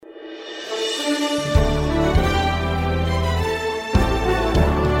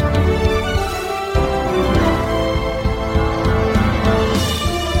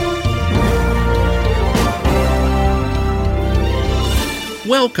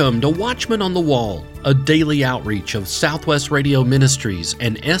Welcome to Watchman on the Wall, a daily outreach of Southwest Radio Ministries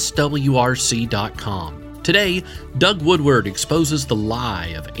and SWRC.com. Today, Doug Woodward exposes the lie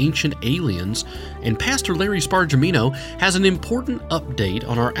of ancient aliens, and Pastor Larry Spargimino has an important update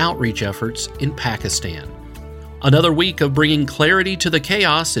on our outreach efforts in Pakistan. Another week of bringing clarity to the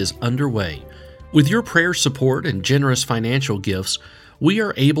chaos is underway. With your prayer support and generous financial gifts, we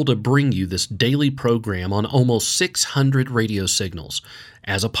are able to bring you this daily program on almost 600 radio signals,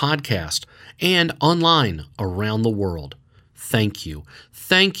 as a podcast, and online around the world. Thank you.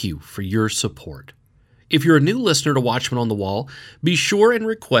 Thank you for your support. If you're a new listener to Watchman on the Wall, be sure and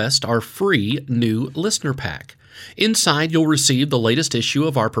request our free new listener pack. Inside, you'll receive the latest issue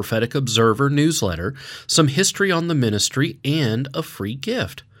of our Prophetic Observer newsletter, some history on the ministry, and a free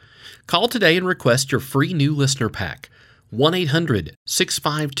gift. Call today and request your free new listener pack.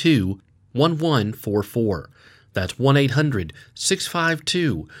 1-800-652-1144. That's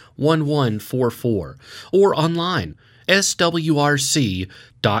 1-800-652-1144. Or online, swrc.com.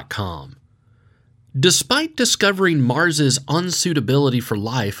 Despite discovering Mars's unsuitability for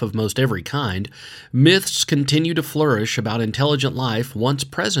life of most every kind, myths continue to flourish about intelligent life once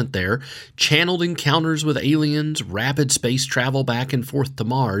present there, channeled encounters with aliens, rapid space travel back and forth to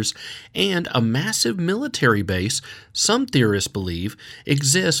Mars, and a massive military base some theorists believe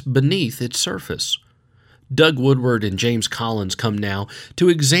exists beneath its surface. Doug Woodward and James Collins come now to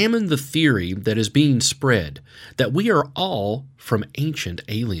examine the theory that is being spread, that we are all from ancient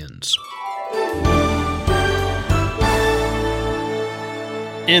aliens.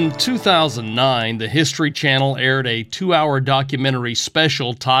 In 2009, the History Channel aired a 2-hour documentary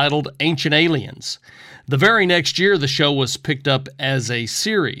special titled Ancient Aliens. The very next year, the show was picked up as a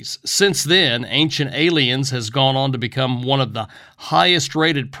series. Since then, Ancient Aliens has gone on to become one of the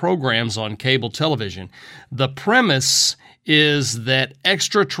highest-rated programs on cable television. The premise is that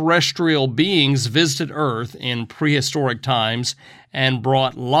extraterrestrial beings visited Earth in prehistoric times and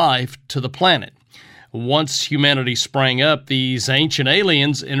brought life to the planet. Once humanity sprang up, these ancient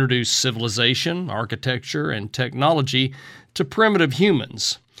aliens introduced civilization, architecture, and technology to primitive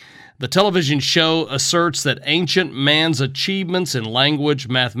humans. The television show asserts that ancient man's achievements in language,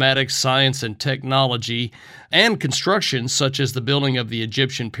 mathematics, science, and technology, and construction, such as the building of the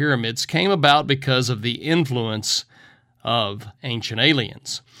Egyptian pyramids, came about because of the influence of ancient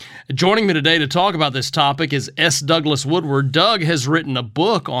aliens. Joining me today to talk about this topic is S. Douglas Woodward. Doug has written a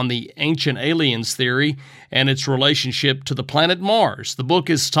book on the ancient aliens theory and its relationship to the planet Mars. The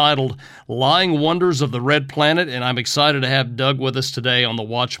book is titled Lying Wonders of the Red Planet, and I'm excited to have Doug with us today on the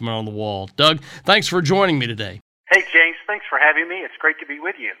Watchman on the Wall. Doug, thanks for joining me today. Hey, James. Thanks for having me. It's great to be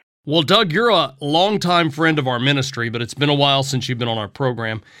with you. Well, Doug, you're a longtime friend of our ministry, but it's been a while since you've been on our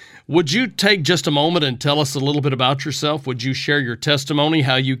program. Would you take just a moment and tell us a little bit about yourself? Would you share your testimony,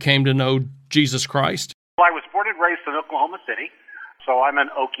 how you came to know Jesus Christ? Well, I was born and raised in Oklahoma City, so I'm an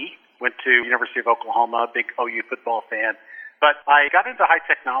Okie. Went to University of Oklahoma, big OU football fan. But I got into high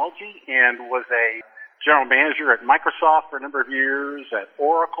technology and was a general manager at Microsoft for a number of years, at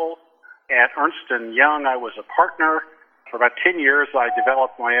Oracle. At Ernst & Young, I was a partner. For about 10 years, I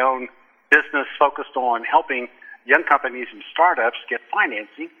developed my own business focused on helping young companies and startups get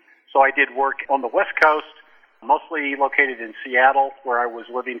financing. So I did work on the West Coast, mostly located in Seattle, where I was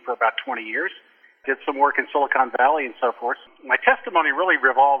living for about 20 years. Did some work in Silicon Valley and so forth. My testimony really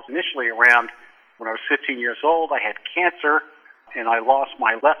revolves initially around when I was 15 years old. I had cancer, and I lost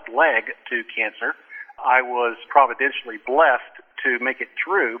my left leg to cancer. I was providentially blessed to make it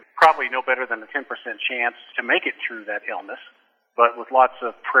through, probably no better than a 10% chance to make it through that illness. But with lots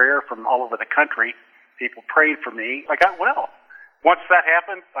of prayer from all over the country, people prayed for me. I got well. Once that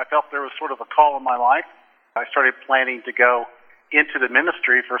happened, I felt there was sort of a call in my life. I started planning to go into the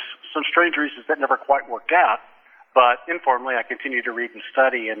ministry for some strange reasons that never quite worked out. But informally, I continued to read and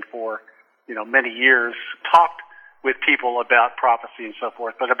study, and for many years talked with people about prophecy and so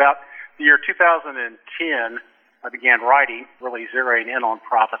forth. But about the year 2010, I began writing, really zeroing in on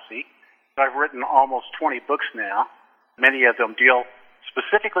prophecy. I've written almost 20 books now. Many of them deal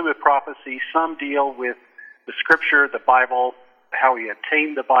specifically with prophecy. Some deal with the Scripture, the Bible, how we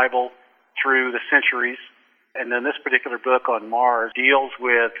obtained the Bible through the centuries. And then this particular book on Mars deals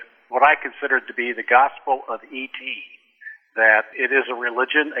with what I consider to be the gospel of E.T., that it is a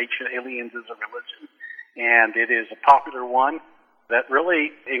religion, ancient aliens is a religion, and it is a popular one that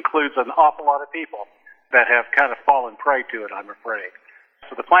really includes an awful lot of people that have kind of fallen prey to it, I'm afraid.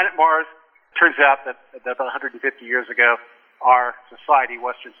 So the planet Mars, turns out that about 150 years ago, our society,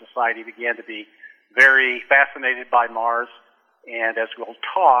 Western society, began to be very fascinated by Mars. And as we'll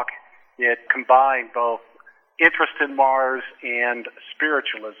talk, it combined both interest in Mars and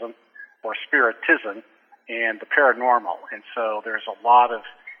spiritualism or spiritism and the paranormal. And so there's a lot of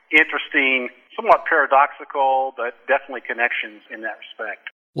interesting, somewhat paradoxical, but definitely connections in that respect.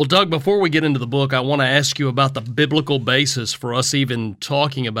 Well, Doug, before we get into the book, I want to ask you about the biblical basis for us even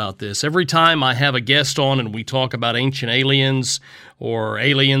talking about this. Every time I have a guest on and we talk about ancient aliens or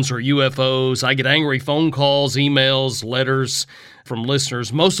UFOs, I get angry phone calls, emails, letters from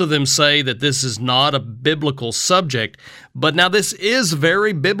listeners. Most of them say that this is not a biblical subject, but now this is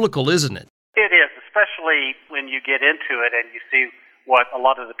very biblical, isn't it? It is, especially when you get into it and you see what a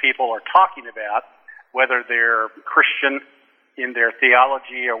lot of the people are talking about, whether they're Christian in their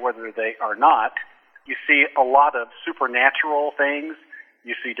theology or whether they are not. You see a lot of supernatural things.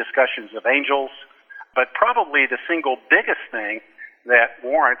 You see discussions of angels. But probably the single biggest thing that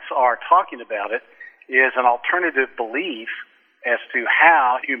warrants our talking about it is an alternative belief as to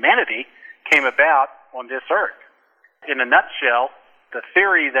how humanity came about on this earth. In a nutshell, the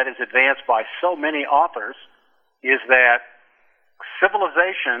theory that is advanced by so many authors is that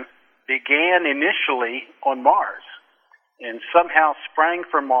civilization began initially on Mars and somehow sprang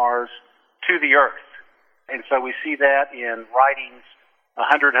from Mars to the Earth. And so we see that in writings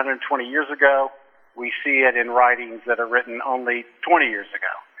 100, 120 years ago. We see it in writings that are written only 20 years ago.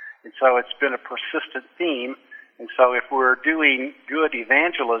 And so it's been a persistent theme. And so if we're doing good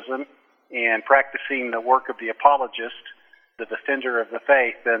evangelism and practicing the work of the apologist, the defender of the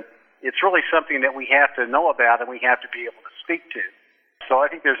faith, then it's really something that we have to know about and we have to be able to speak to. So I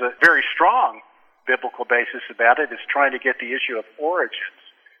think there's a very strong biblical basis about it. Is trying to get the issue of origins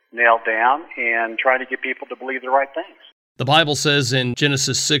nailed down and trying to get people to believe the right things. The Bible says in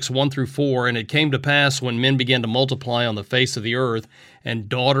Genesis 6:1-4, "And it came to pass when men began to multiply on the face of the earth, and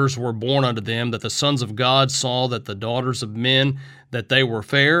daughters were born unto them, that the sons of God saw that the daughters of men, that they were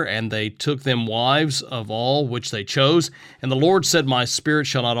fair, and they took them wives of all which they chose. And the Lord said, My spirit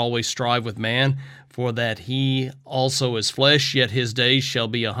shall not always strive with man, for that he also is flesh, yet his days shall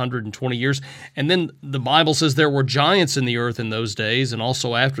be 120 years. And then the Bible says there were giants in the earth in those days, and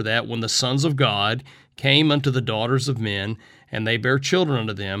also after that, when the sons of God came unto the daughters of men, and they bare children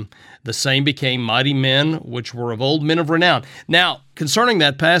unto them, the same became mighty men, which were of old, men of renown." Now, concerning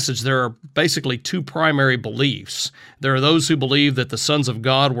that passage, there are basically two primary beliefs. There are those who believe that the sons of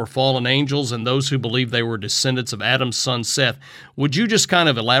God were fallen angels, and those who believe they were descendants of Adam's son Seth. Would you just kind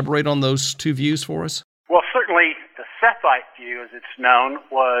of elaborate on those two views for us? Well, certainly the Sethite view, as it's known,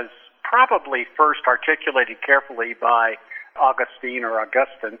 was probably first articulated carefully by Augustine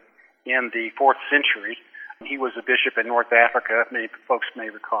in the 4th century. He was a bishop in North Africa, many folks may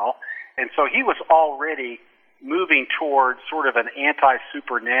recall. And so he was already moving towards sort of an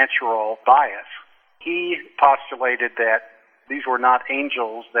anti-supernatural bias. He postulated that these were not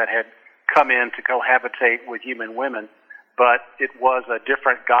angels that had come in to cohabitate with human women, but it was a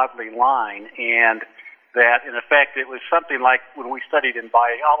different godly line, and that, in effect, it was something like when we studied in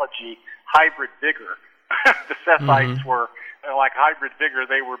biology, hybrid vigor. The Sethites were like hybrid vigor.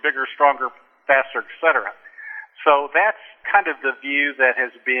 They were bigger, stronger, faster, etc. So that's kind of the view that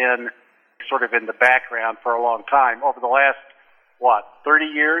has been sort of in the background for a long time. Over the last, 30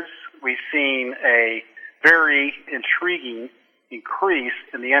 years, we've seen a very intriguing increase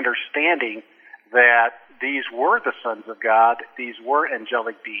in the understanding that these were the sons of God, these were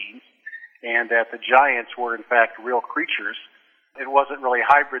angelic beings, and that the giants were, in fact, real creatures. It wasn't really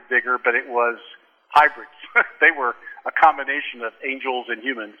hybrid vigor, but it was hybrids. They were a combination of angels and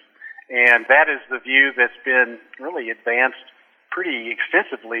humans. And that is the view that's been really advanced pretty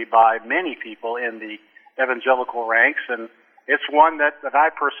extensively by many people in the evangelical ranks, and it's one that I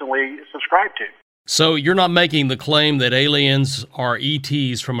personally subscribe to. So you're not making the claim that aliens are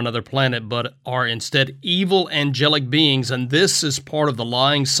ETs from another planet, but are instead evil angelic beings, and this is part of the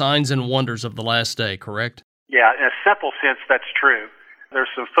lying signs and wonders of the last day, correct? Yeah, in a simple sense, that's true. There's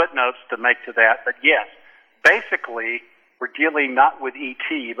some footnotes to make to that, but yes, basically, we're dealing not with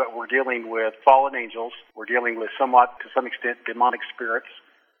ET, but we're dealing with fallen angels. We're dealing with somewhat, to some extent, demonic spirits.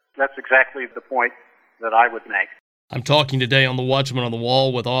 That's exactly the point that I would make. I'm talking today on The Watchman on the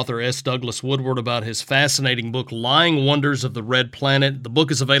Wall with author S. Douglas Woodward about his fascinating book, Lying Wonders of the Red Planet. The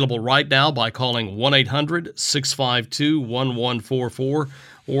book is available right now by calling 1-800-652-1144,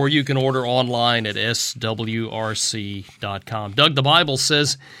 or you can order online at swrc.com. Doug, the Bible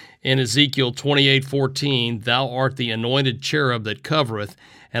says in Ezekiel 28:14, "Thou art the anointed cherub that covereth,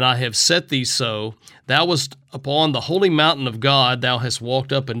 and I have set thee so. Thou wast upon the holy mountain of God. Thou hast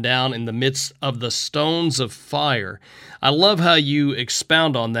walked up and down in the midst of the stones of fire." I love how you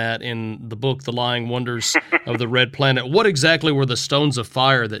expound on that in the book, The Lying Wonders of the Red Planet. What exactly were the stones of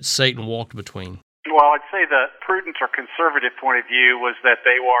fire that Satan walked between? Well, I'd say the prudent or conservative point of view was that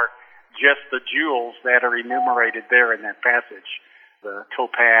they were just the jewels that are enumerated there in that passage, the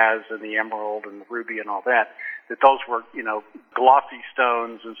topaz and the emerald and the ruby and all that those were, glossy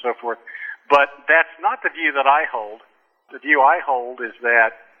stones and so forth. But that's not the view that I hold. The view I hold is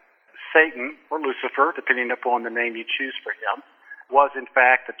that Satan, or Lucifer, depending upon the name you choose for him, was in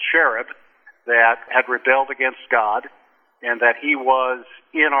fact a cherub that had rebelled against God, and that he was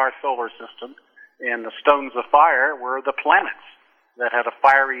in our solar system, and the stones of fire were the planets that had a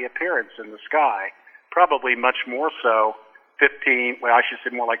fiery appearance in the sky, probably much more so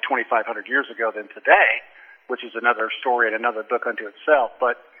more like 2,500 years ago than today, which is another story and another book unto itself.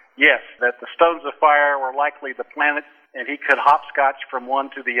 But yes, that the stones of fire were likely the planets, and he could hopscotch from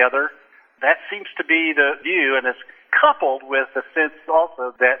one to the other. That seems to be the view, and it's coupled with the sense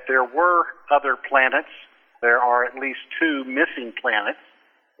also that there were other planets. There are at least 2 missing planets,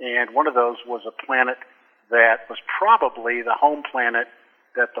 and one of those was a planet that was probably the home planet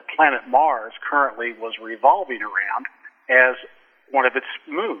that the planet Mars currently was revolving around as one of its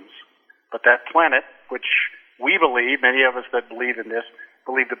moons. But that planet, which we believe, many of us that believe in this,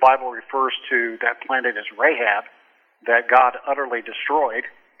 believe the Bible refers to that planet as Rahab, that God utterly destroyed.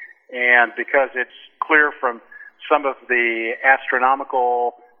 And because it's clear from some of the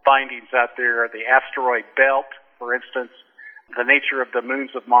astronomical findings out there, the asteroid belt, for instance, the nature of the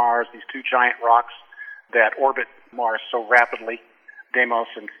moons of Mars, these 2 giant rocks that orbit Mars so rapidly,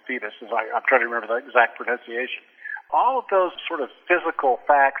 Deimos and Phoebus, I'm trying to remember the exact pronunciation. All of those sort of physical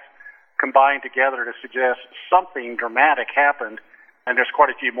facts combined together to suggest something dramatic happened, and there's quite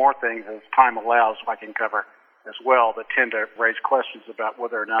a few more things as time allows I can cover as well that tend to raise questions about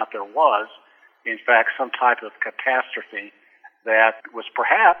whether or not there was, in fact, some type of catastrophe that was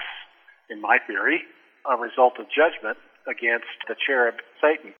perhaps, in my theory, a result of judgment against the cherub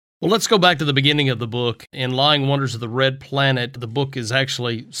Satan. Well, let's go back to the beginning of the book. In Lying Wonders of the Red Planet, the book is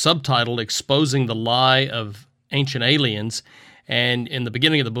actually subtitled Exposing the Lie of Ancient Aliens. And in the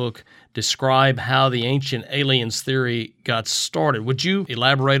beginning of the book, describe how the ancient aliens theory got started. Would you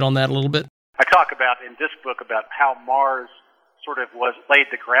elaborate on that a little bit? I talk about in this book about how Mars sort of laid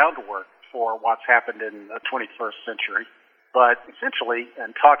the groundwork for what's happened in the 21st century. But essentially,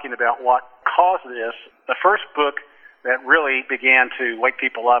 in talking about what caused this, the first book that really began to wake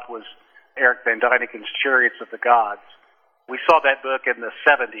people up was Eric Van Daniken's Chariots of the Gods. We saw that book in the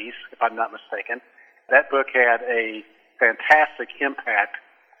 70s, if I'm not mistaken. That book had a fantastic impact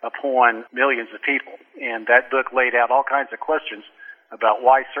upon millions of people. And that book laid out all kinds of questions about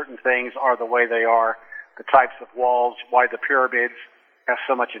why certain things are the way they are, the types of walls, why the pyramids have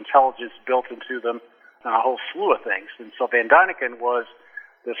so much intelligence built into them, and a whole slew of things. And so Van Daniken was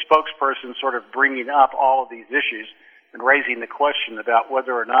the spokesperson sort of bringing up all of these issues and raising the question about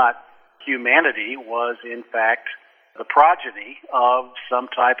whether or not humanity was, in fact, the progeny of some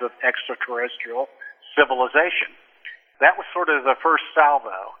type of extraterrestrial civilization. That was sort of the first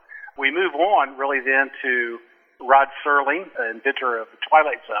salvo. We move on really then to Rod Serling, inventor of the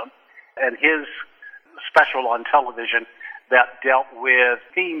Twilight Zone, and his special on television that dealt with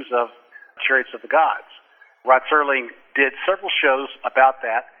themes of Chariots of the Gods. Rod Serling did several shows about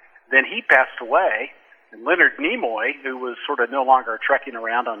that. Then he passed away, and Leonard Nimoy, who was sort of no longer trekking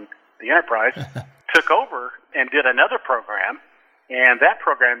around on the Enterprise, took over and did another program, and that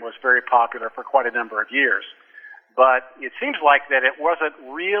program was very popular for quite a number of years. But it seems like that it wasn't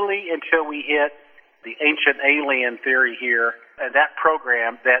really until we hit the ancient alien theory here and that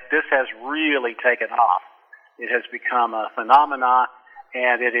program that this has really taken off. It has become a phenomena,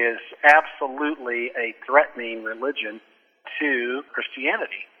 and it is absolutely a threatening religion to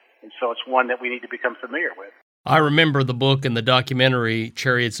Christianity. And so it's one that we need to become familiar with. I remember the book and the documentary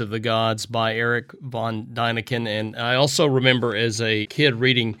Chariots of the Gods by Eric Von Däniken, and I also remember as a kid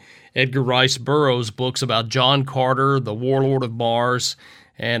reading Edgar Rice Burroughs' books about John Carter, the Warlord of Mars,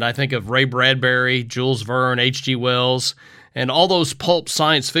 and I think of Ray Bradbury, Jules Verne, H.G. Wells, and all those pulp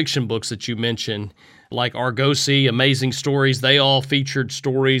science fiction books that you mentioned, like Argosy, Amazing Stories. They all featured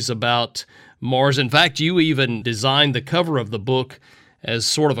stories about Mars. In fact, you even designed the cover of the book as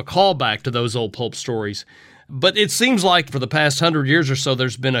sort of a callback to those old pulp stories. But it seems like for the past 100 years or so,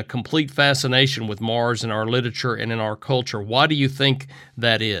 there's been a complete fascination with Mars in our literature and in our culture. Why do you think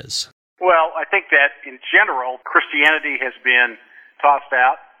that is? Well, I think that in general, Christianity has been tossed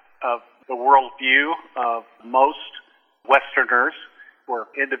out of the worldview of most Westerners, or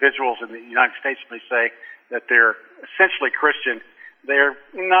individuals in the United States may say that they're essentially Christian. They're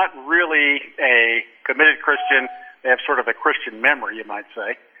not really a committed Christian. They have sort of a Christian memory, you might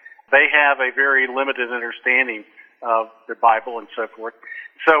say. They have a very limited understanding of the Bible and so forth.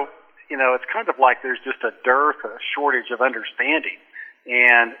 So it's kind of like there's just a shortage of understanding.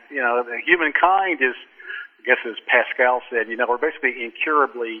 And, the humankind is, I guess as Pascal said, we're basically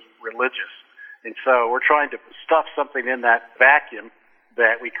incurably religious. And so we're trying to stuff something in that vacuum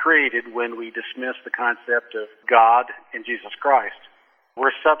that we created when we dismissed the concept of God and Jesus Christ.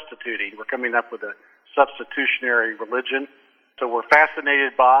 We're substituting. We're coming up with a substitutionary religion. So we're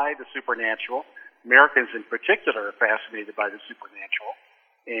fascinated by the supernatural. Americans in particular are fascinated by the supernatural.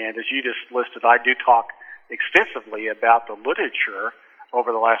 And as you just listed, I do talk extensively about the literature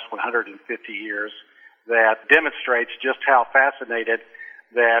over the last 150 years that demonstrates just how fascinated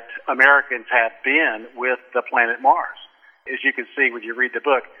that Americans have been with the planet Mars. As you can see when you read the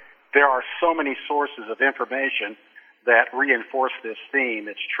book, there are so many sources of information that reinforce this theme.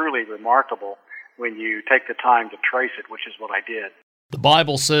 It's truly remarkable when you take the time to trace it, which is what I did. The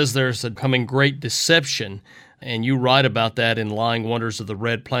Bible says there's a coming great deception, and you write about that in Lying Wonders of the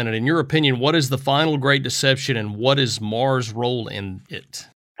Red Planet. In your opinion, what is the final great deception, and what is Mars' role in it?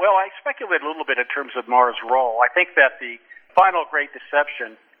 Well, I speculate a little bit in terms of Mars' role. I think that the final great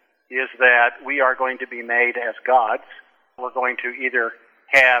deception is that we are going to be made as gods. We're going to either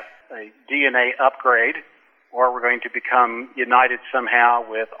have a DNA upgrade, or we're going to become united somehow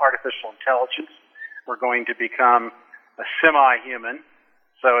with artificial intelligence. We're going to become a semi-human,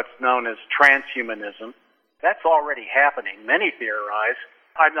 so it's known as transhumanism. That's already happening. Many theorize,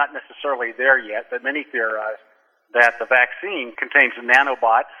 I'm not necessarily there yet, but many theorize that the vaccine contains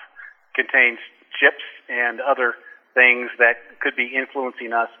nanobots, contains chips and other things that could be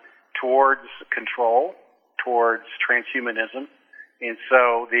influencing us towards control, towards transhumanism. And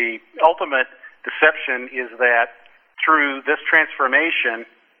so the ultimate deception is that through this transformation,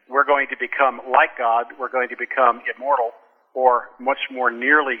 we're going to become like God, we're going to become immortal, or much more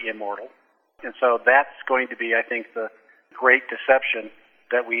nearly immortal. And so that's going to be, I think, the great deception,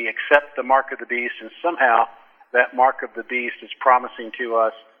 that we accept the mark of the beast, and somehow that mark of the beast is promising to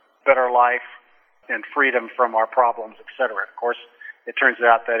us better life and freedom from our problems, etc. Of course, it turns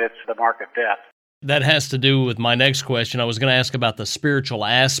out that it's the mark of death. That has to do with my next question. I was going to ask about the spiritual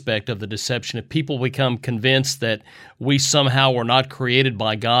aspect of the deception. If people become convinced that we somehow were not created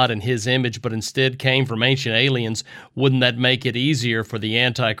by God in His image, but instead came from ancient aliens, wouldn't that make it easier for the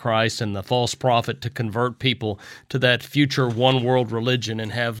Antichrist and the false prophet to convert people to that future one-world religion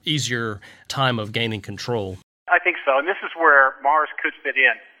and have easier time of gaining control? I think so, and this is where Mars could fit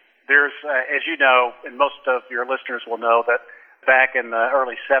in. There's, as you know, and most of your listeners will know, that back in the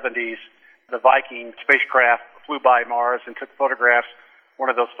early 70s, the Viking spacecraft flew by Mars and took photographs. One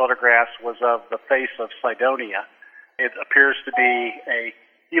of those photographs was of the face of Cydonia. It appears to be a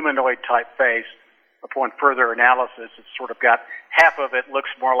humanoid-type face. Upon further analysis, it's sort of got half of it looks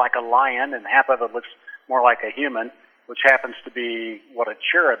more like a lion and half of it looks more like a human, which happens to be what a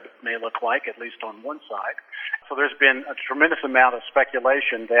cherub may look like, at least on one side. So there's been a tremendous amount of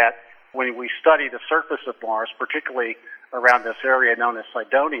speculation that when we study the surface of Mars, particularly around this area known as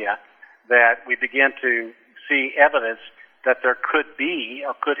Cydonia, that we begin to see evidence that there could be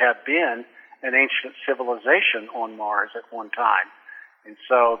or could have been an ancient civilization on Mars at one time. And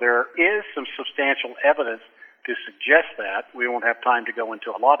so there is some substantial evidence to suggest that. We won't have time to go into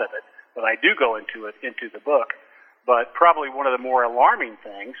a lot of it, but I do go into it into the book. But probably one of the more alarming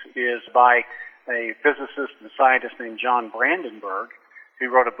things is by a physicist and scientist named John Brandenburg, who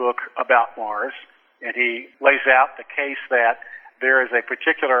wrote a book about Mars, and he lays out the case that there is a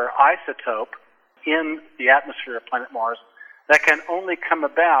particular isotope in the atmosphere of planet Mars that can only come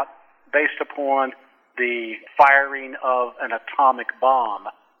about based upon the firing of an atomic bomb,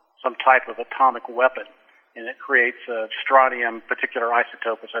 some type of atomic weapon. And it creates a strontium particular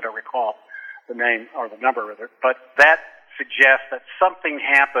isotope, which I don't recall the name or the number of it. But that suggests that something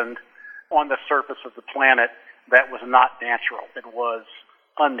happened on the surface of the planet that was not natural. It was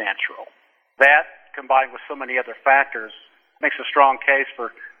unnatural. That, combined with so many other factors, makes a strong case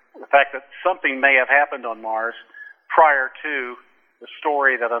for the fact that something may have happened on Mars prior to the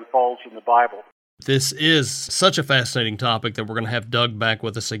story that unfolds in the Bible. This is such a fascinating topic that we're going to have Doug back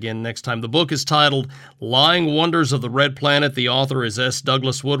with us again next time. The book is titled Lying Wonders of the Red Planet. The author is S.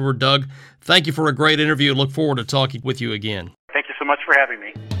 Douglas Woodward. Doug, thank you for a great interview. Look forward to talking with you again. Thank you so much for having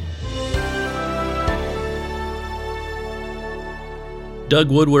me. Doug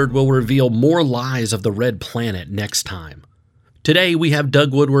Woodward will reveal more lies of the Red Planet next time. Today, we have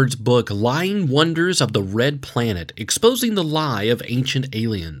Doug Woodward's book, Lying Wonders of the Red Planet, Exposing the Lie of Ancient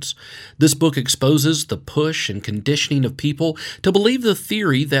Aliens. This book exposes the push and conditioning of people to believe the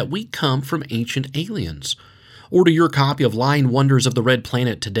theory that we come from ancient aliens. Order your copy of Lying Wonders of the Red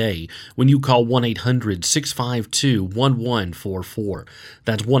Planet today when you call 1-800-652-1144.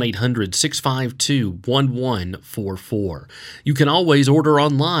 That's 1-800-652-1144. You can always order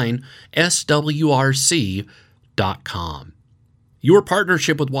online, swrc.com. Your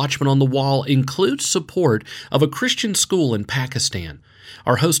partnership with Watchmen on the Wall includes support of a Christian school in Pakistan.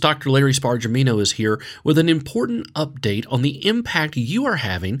 Our host, Dr. Larry Spargimino, is here with an important update on the impact you are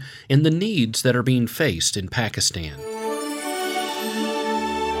having and the needs that are being faced in Pakistan.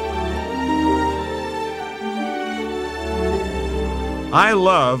 I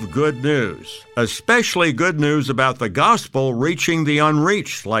love good news, especially good news about the gospel reaching the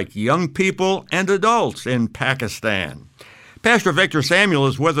unreached, like young people and adults in Pakistan. Pastor Victor Samuel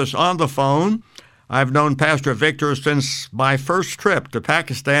is with us on the phone. I've known Pastor Victor since my first trip to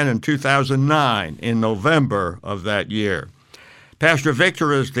Pakistan in 2009, in November of that year. Pastor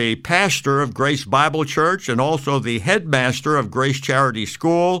Victor is the pastor of Grace Bible Church and also the headmaster of Grace Charity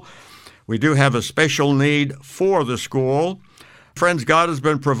School. We do have a special need for the school. Friends, God has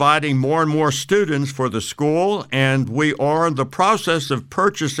been providing more and more students for the school, and we are in the process of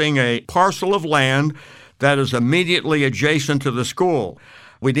purchasing a parcel of land that is immediately adjacent to the school.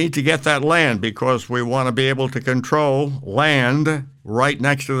 We need to get that land because we want to be able to control land right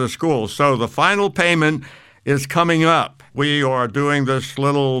next to the school. So the final payment is coming up. We are doing this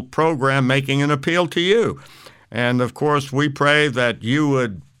little program, making an appeal to you. And of course, we pray that you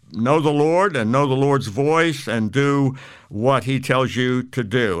would know the Lord and know the Lord's voice and do what He tells you to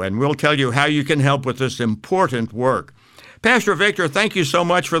do. And we'll tell you how you can help with this important work. Pastor Victor, thank you so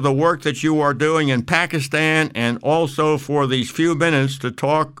much for the work that you are doing in Pakistan and also for these few minutes to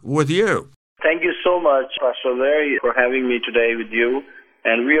talk with you. Thank you so much, Pastor Larry, for having me today with you.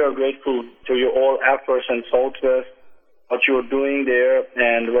 And we are grateful to your all efforts in Southwest, what you're doing there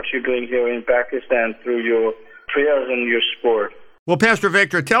and what you're doing here in Pakistan through your prayers and your support. Well, Pastor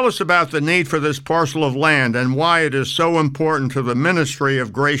Victor, tell us about the need for this parcel of land and why it is so important to the ministry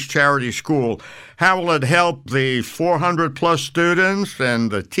of Grace Charity School. How will it help the 400-plus students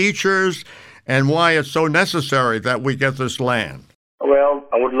and the teachers, and why it's so necessary that we get this land? Well,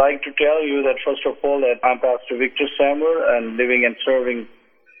 I would like to tell you that, first of all, that I'm Pastor Victor Samuel and living and serving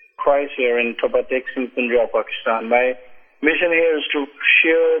Christ here in Tobatek, Punjab, Pakistan. My mission here is to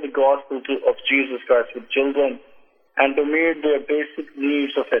share the gospel of Jesus Christ with children and to meet their basic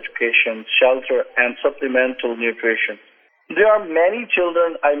needs of education, shelter, and supplemental nutrition. There are many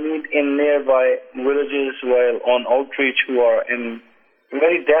children I meet in nearby villages while on outreach who are in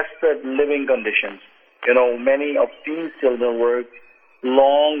very desperate living conditions. You know, many of these children work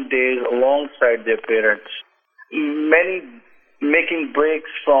long days alongside their parents. Many making breaks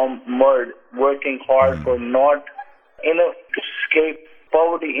from mud, working hard for not enough to escape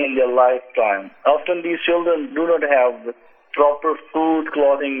poverty in their lifetime. Often these children do not have proper food,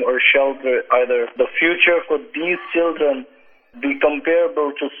 clothing, or shelter either. The future for these children be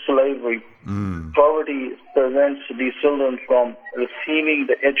comparable to slavery. Poverty prevents these children from receiving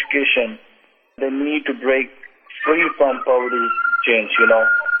the education they need to break free from poverty chains, you know.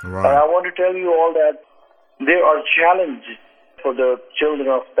 Right. And I want to tell you all that there are challenges for the children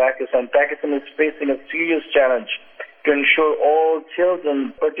of Pakistan. Pakistan is facing a serious challenge to ensure all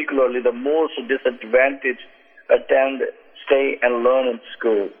children, particularly the most disadvantaged, attend, stay, and learn in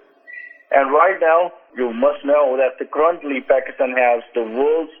school. And right now, you must know that currently Pakistan has the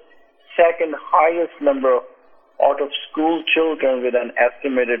world's second highest number of out-of-school children, with an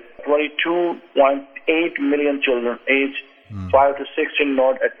estimated 22.8 million children aged 5 to 16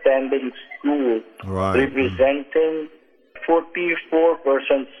 not attending school, representing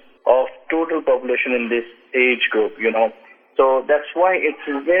 44% of total population in this age group, you know. So that's why it's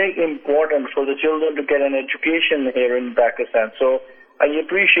very important for the children to get an education here in Pakistan. So I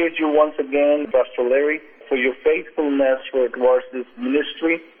appreciate you once again, Pastor Larry, for your faithfulness towards this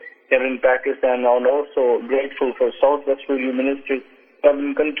ministry here in Pakistan. I'm also grateful for Southwest Radio Ministry for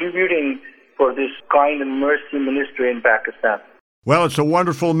contributing for this kind and mercy ministry in Pakistan. Well, it's a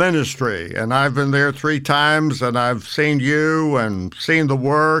wonderful ministry, and I've been there 3 times, and I've seen you and seen the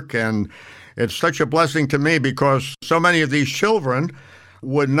work, and it's such a blessing to me because so many of these children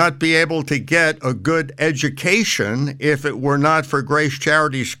would not be able to get a good education if it were not for Grace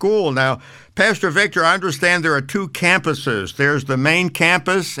Charity School. Now, Pastor Victor, I understand there are 2 campuses. There's the main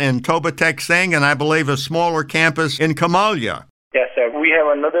campus in Tobatek Singh, and I believe a smaller campus in Kamalia. Yes, sir. We have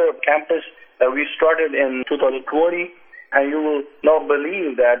another campus that we started in 2020. And you will not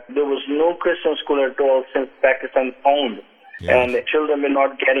believe that there was no Christian school at all since Pakistan found. Yes. And children were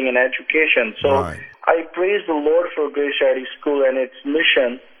not getting an education. So I praise the Lord for Grace Charity School and its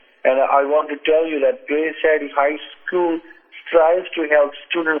mission And I want to tell you that Grace Hardy High School strives to help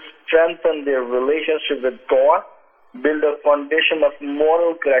students strengthen their relationship with God, build a foundation of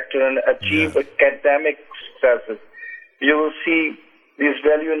moral character, and achieve academic successes. You will see this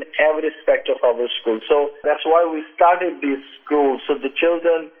value in every aspect of our school. So that's why we started these schools, so the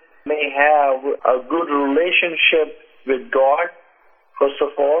children may have a good relationship with God, first of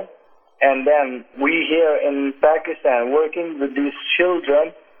all, and then we here in Pakistan working with these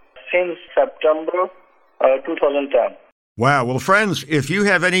children since September 2010. Wow. Well, friends, if you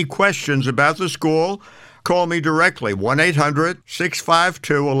have any questions about the school, call me directly,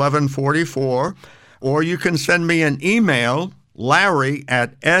 1-800-652-1144, or you can send me an email,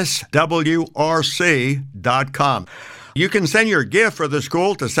 larry@swrc.com. You can send your gift for the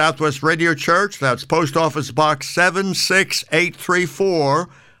school to Southwest Radio Church. That's Post Office Box 76834,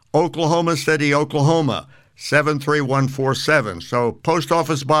 Oklahoma City, Oklahoma, 73147. So Post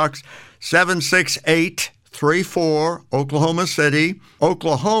Office Box 76834, Oklahoma City,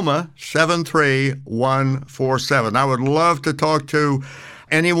 Oklahoma, 73147. I would love to talk to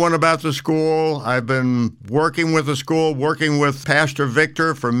anyone about the school. I've been working with the school, working with Pastor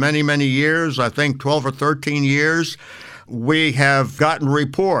Victor for many, many years, I think 12 or 13 years. We have gotten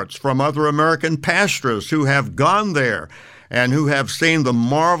reports from other American pastors who have gone there and who have seen the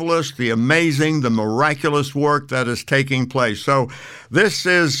marvelous, the amazing, the miraculous work that is taking place. So this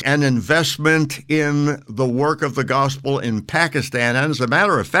is an investment in the work of the gospel in Pakistan, and as a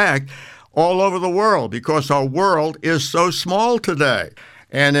matter of fact, all over the world, because our world is so small today.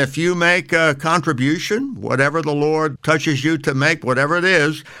 And if you make a contribution, whatever the Lord touches you to make, whatever it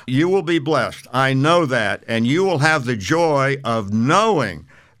is, you will be blessed. I know that. And you will have the joy of knowing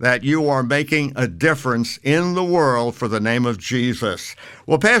that you are making a difference in the world for the name of Jesus.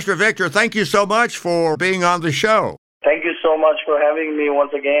 Well, Pastor Victor, thank you so much for being on the show. Thank you so much for having me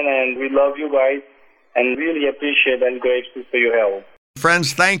once again, and we love you guys and really appreciate and grateful for your help.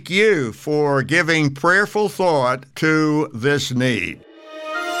 Friends, thank you for giving prayerful thought to this need.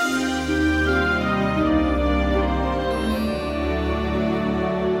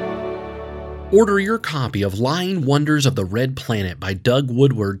 Order your copy of Lying Wonders of the Red Planet by Doug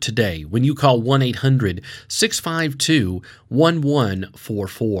Woodward today when you call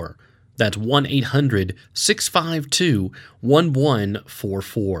 1-800-652-1144. That's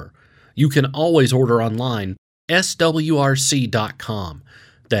 1-800-652-1144. You can always order online, swrc.com.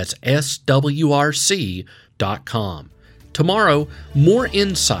 That's swrc.com. Tomorrow, more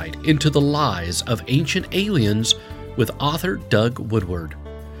insight into the lies of ancient aliens with author Doug Woodward.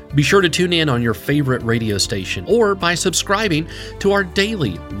 Be sure to tune in on your favorite radio station or by subscribing to our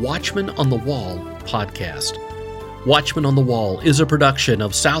daily Watchman on the Wall podcast. Watchman on the Wall is a production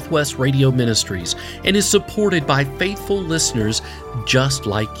of Southwest Radio Ministries and is supported by faithful listeners just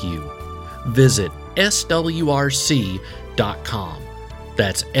like you. Visit swrc.com.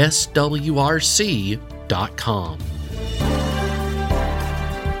 That's swrc.com.